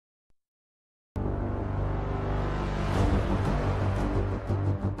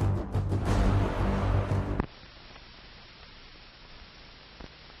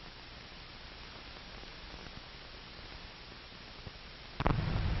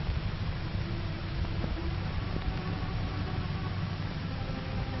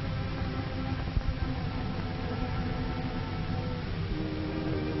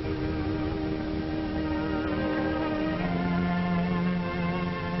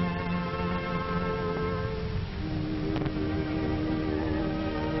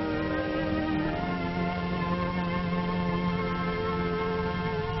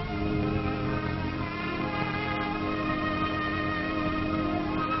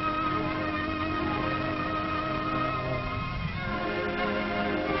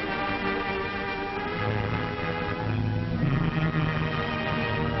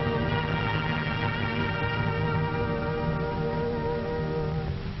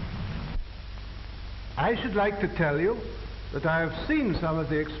I should like to tell you that I have seen some of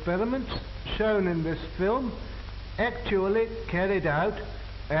the experiments shown in this film actually carried out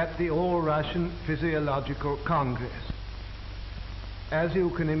at the All-Russian Physiological Congress. As you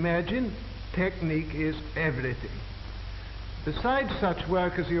can imagine, technique is everything. Besides such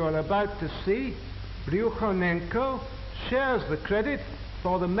work as you are about to see, Bryukhanenko shares the credit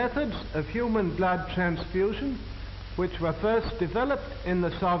for the methods of human blood transfusion which were first developed in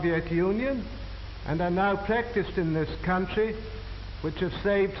the Soviet Union and are now practiced in this country, which have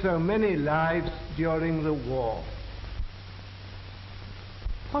saved so many lives during the war.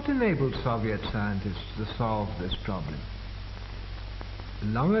 What enabled Soviet scientists to solve this problem?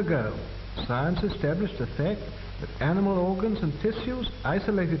 Long ago, science established the fact that animal organs and tissues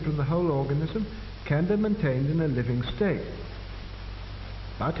isolated from the whole organism can be maintained in a living state.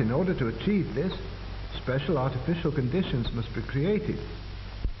 But in order to achieve this, special artificial conditions must be created.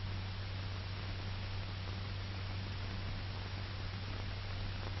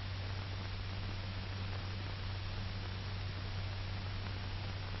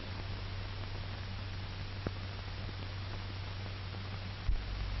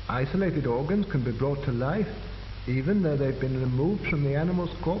 Isolated organs can be brought to life even though they've been removed from the animal's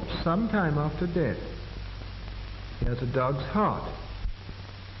corpse some time after death. Here's a dog's heart.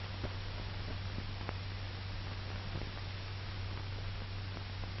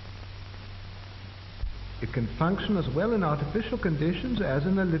 It can function as well in artificial conditions as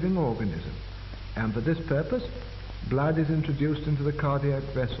in a living organism, and for this purpose, blood is introduced into the cardiac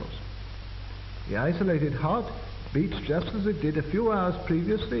vessels. The isolated heart beats just as it did a few hours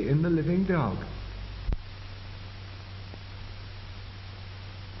previously in the living dog.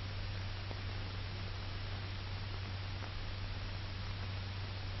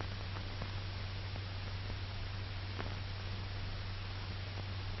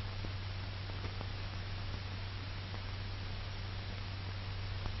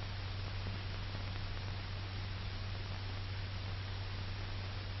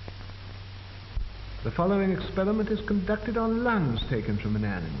 The following experiment is conducted on lungs taken from an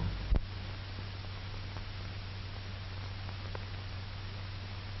animal.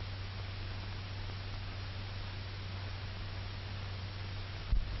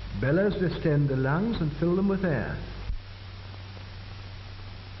 Bellows distend the lungs and fill them with air.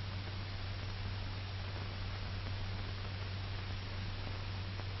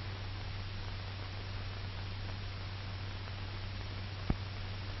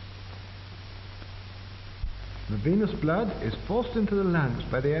 The venous blood is forced into the lungs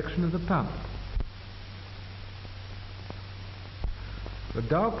by the action of the pump. The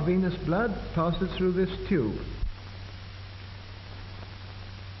dark venous blood passes through this tube.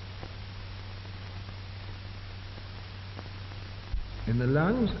 In the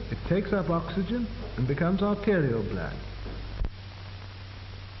lungs, it takes up oxygen and becomes arterial blood.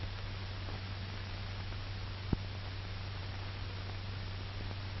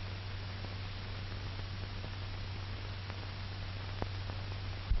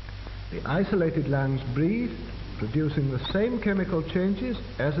 The isolated lungs breathe, producing the same chemical changes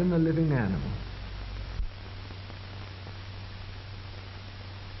as in the living animal.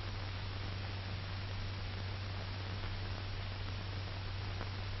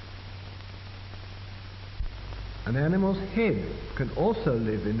 An animal's head can also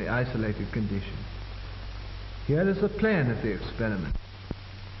live in the isolated condition. Here is the plan of the experiment.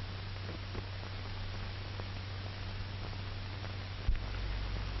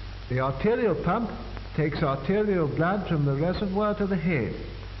 The arterial pump takes arterial blood from the reservoir to the head,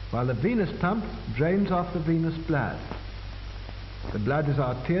 while the venous pump drains off the venous blood. The blood is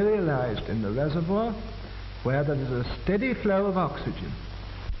arterialized in the reservoir, where there is a steady flow of oxygen.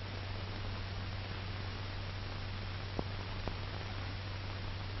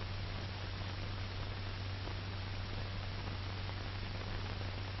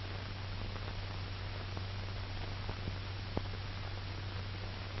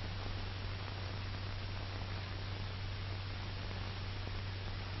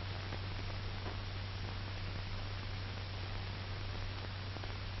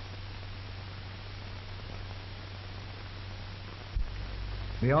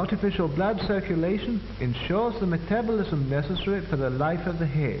 The artificial blood circulation ensures the metabolism necessary for the life of the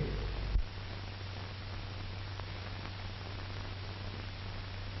head.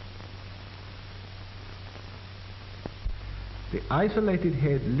 The isolated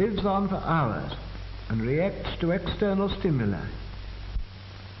head lives on for hours and reacts to external stimuli.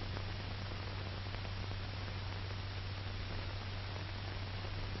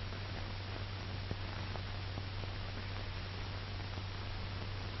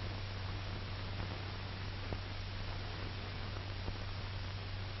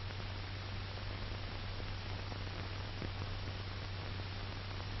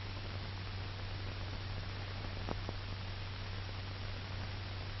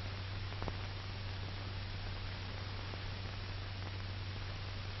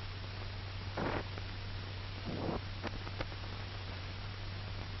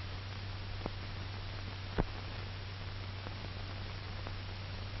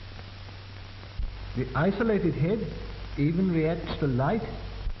 The isolated head even reacts to light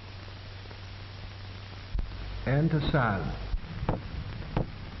and to sound.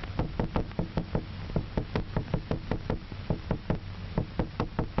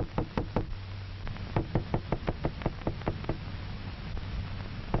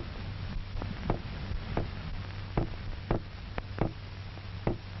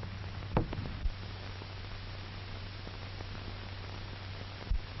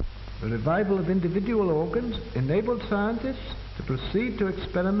 The revival of individual organs enabled scientists to proceed to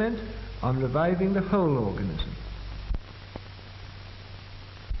experiment on reviving the whole organism.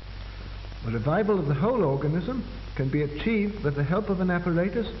 The revival of the whole organism can be achieved with the help of an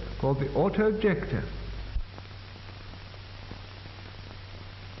apparatus called the auto-ejector.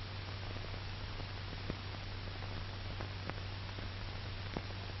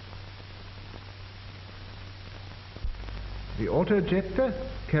 The auto-ejector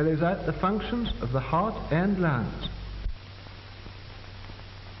carries out the functions of the heart and lungs.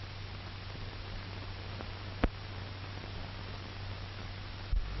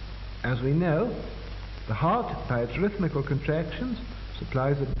 As we know, the heart, by its rhythmical contractions,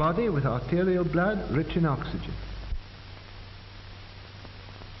 supplies the body with arterial blood rich in oxygen.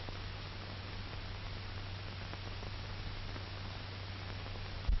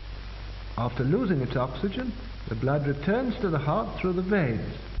 After losing its oxygen, the blood returns to the heart through the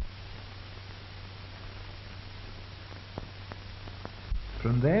veins.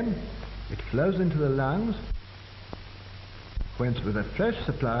 From them, it flows into the lungs, whence with a fresh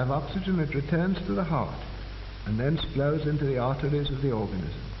supply of oxygen it returns to the heart, and thence flows into the arteries of the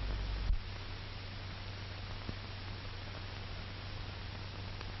organism.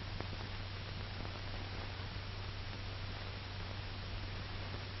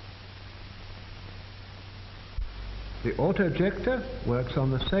 The auto-ejector works on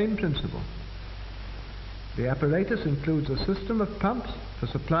the same principle. The apparatus includes a system of pumps for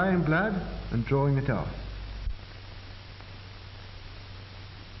supplying blood and drawing it off.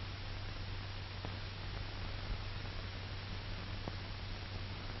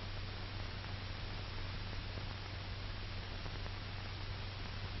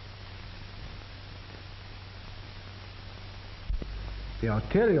 The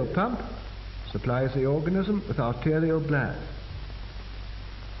arterial pump supplies the organism with arterial blood.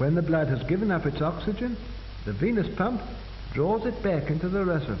 When the blood has given up its oxygen, the venous pump draws it back into the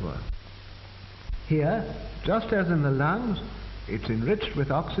reservoir. Here, just as in the lungs, it's enriched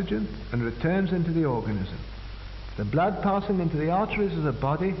with oxygen and returns into the organism. The blood passing into the arteries of the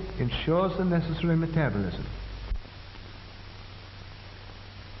body ensures the necessary metabolism.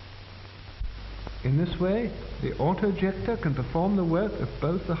 In this way, the auto-ejector can perform the work of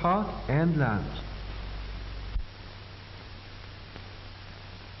both the heart and lungs.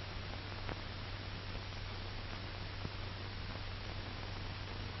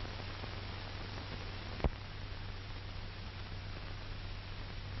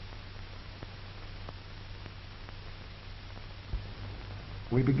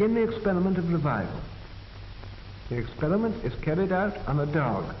 We begin the experiment of revival. The experiment is carried out on a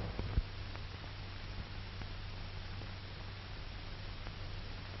dog.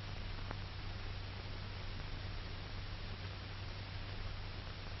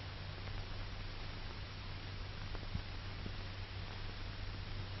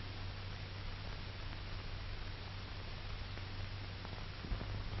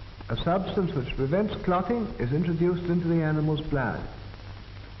 A substance which prevents clotting is introduced into the animal's blood.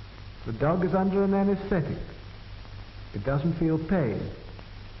 The dog is under an anesthetic. It doesn't feel pain.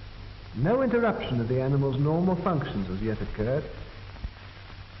 No interruption of the animal's normal functions has yet occurred.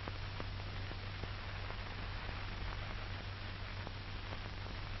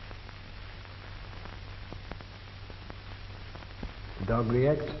 The dog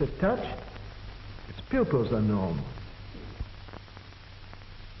reacts to touch. Its pupils are normal.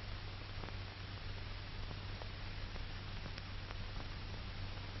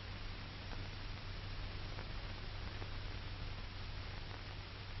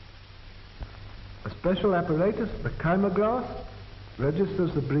 Special apparatus, the chymograph,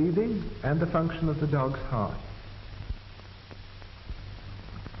 registers the breathing and the function of the dog's heart.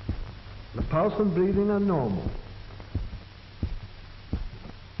 The pulse and breathing are normal.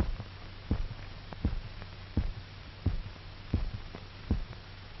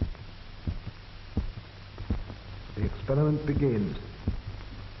 The experiment begins.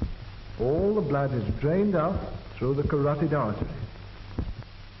 All the blood is drained off through the carotid artery.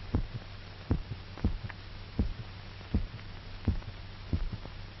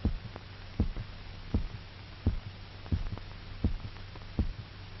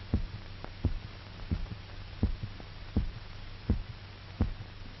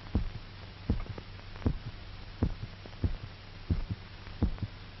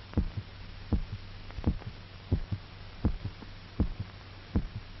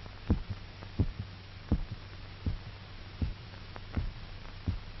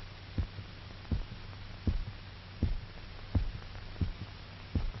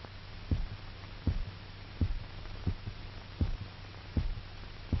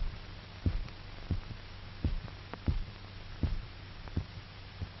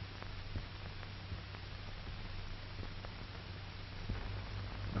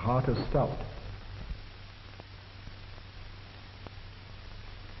 heart has stopped.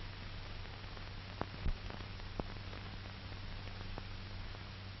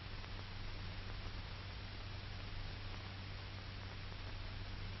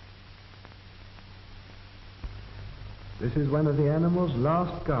 This is one of the animal's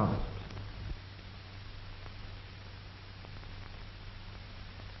last gasps.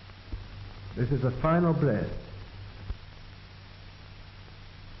 This is a final breath.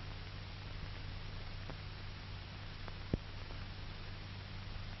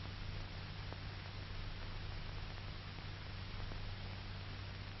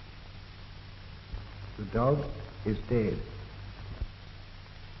 The dog is dead.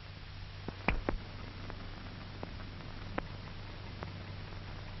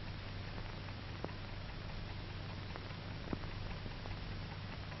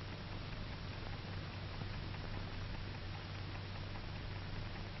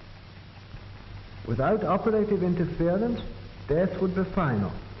 Without operative interference, death would be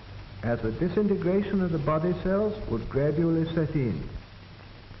final, as the disintegration of the body cells would gradually set in.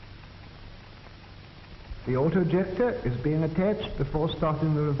 The auto-ejector is being attached before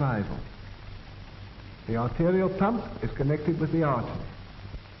starting the revival. The arterial pump is connected with the artery.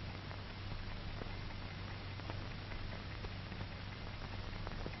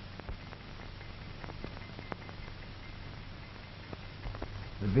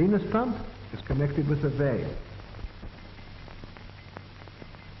 The venous pump is connected with the vein.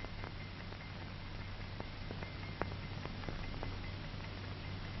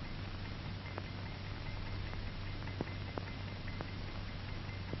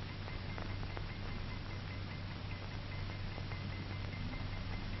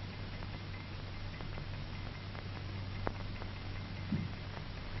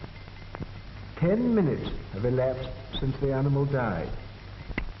 Ten minutes have elapsed since the animal died.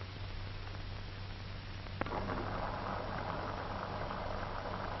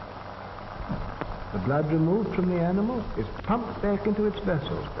 The blood removed from the animal is pumped back into its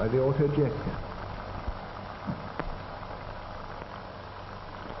vessels by the auto-ejector.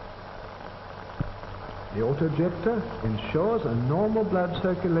 The auto-ejector ensures a normal blood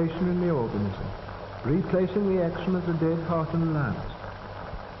circulation in the organism, replacing the action of the dead heart and lungs.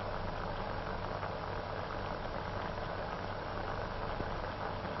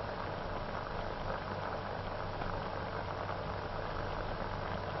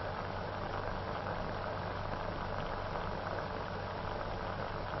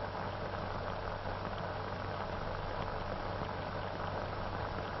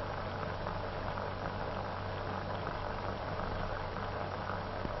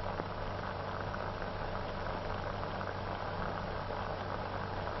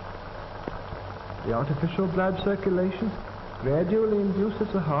 The artificial blood circulation gradually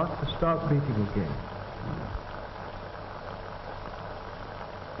induces the heart to start beating again.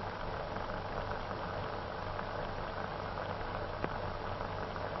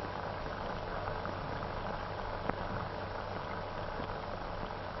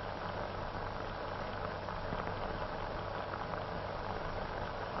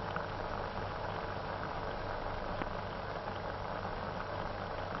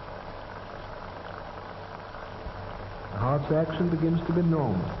 The heart's action begins to be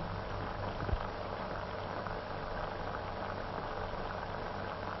normal.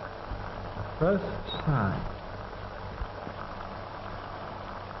 First sign.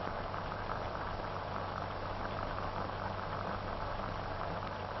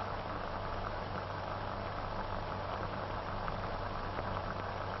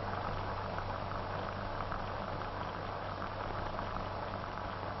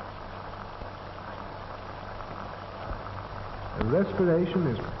 The respiration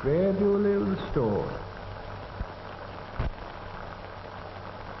is gradually restored.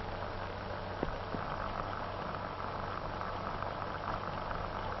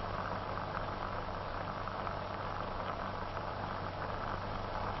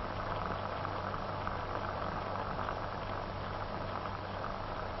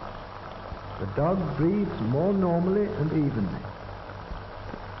 The dog breathes more normally and evenly.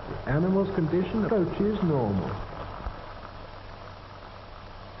 The animal's condition approaches normal.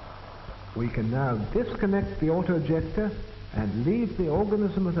 We can now disconnect the auto-ejector and leave the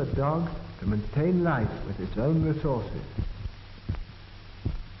organism of the dog to maintain life with its own resources.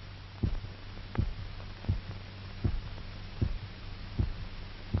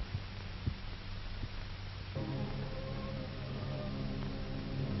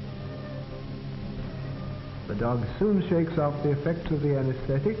 The dog soon shakes off the effects of the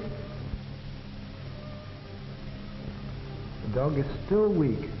anesthetic. The dog is still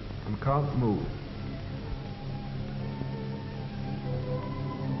weak, and can't move.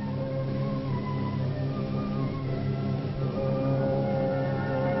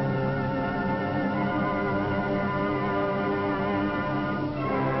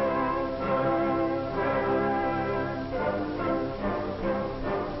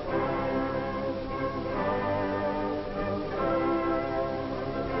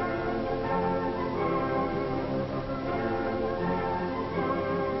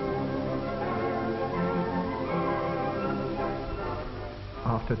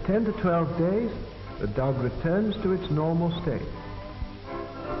 After 10 to 12 days, the dog returns to its normal state.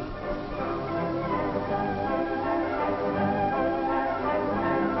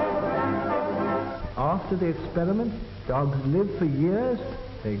 After the experiment, dogs live for years,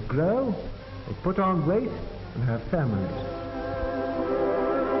 they grow, they put on weight, and have families.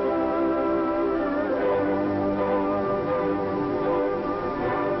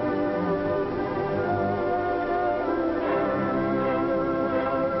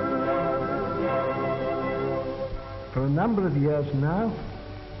 For a number of years now,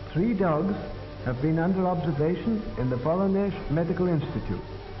 3 dogs have been under observation in the Voronezh Medical Institute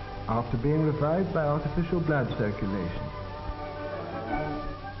after being revived by artificial blood circulation.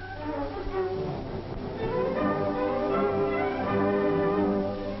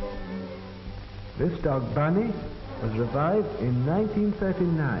 This dog, Bunny, was revived in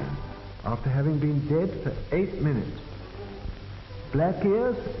 1939 after having been dead for 8 minutes. Black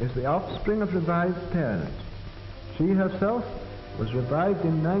Ears is the offspring of revived parents. She herself was revived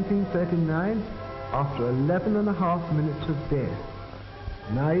in 1939 after 11.5 minutes of death.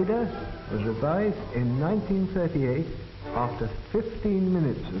 Naida was revived in 1938 after 15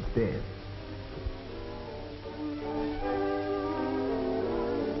 minutes of death.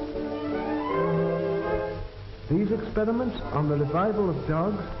 These experiments on the revival of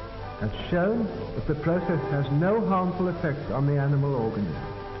dogs have shown that the process has no harmful effects on the animal organism.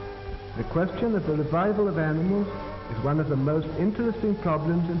 The question of the revival of animals is one of the most interesting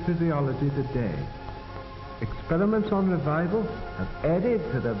problems in physiology today. Experiments on revival have added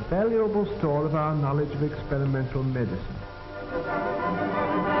to the valuable store of our knowledge of experimental medicine.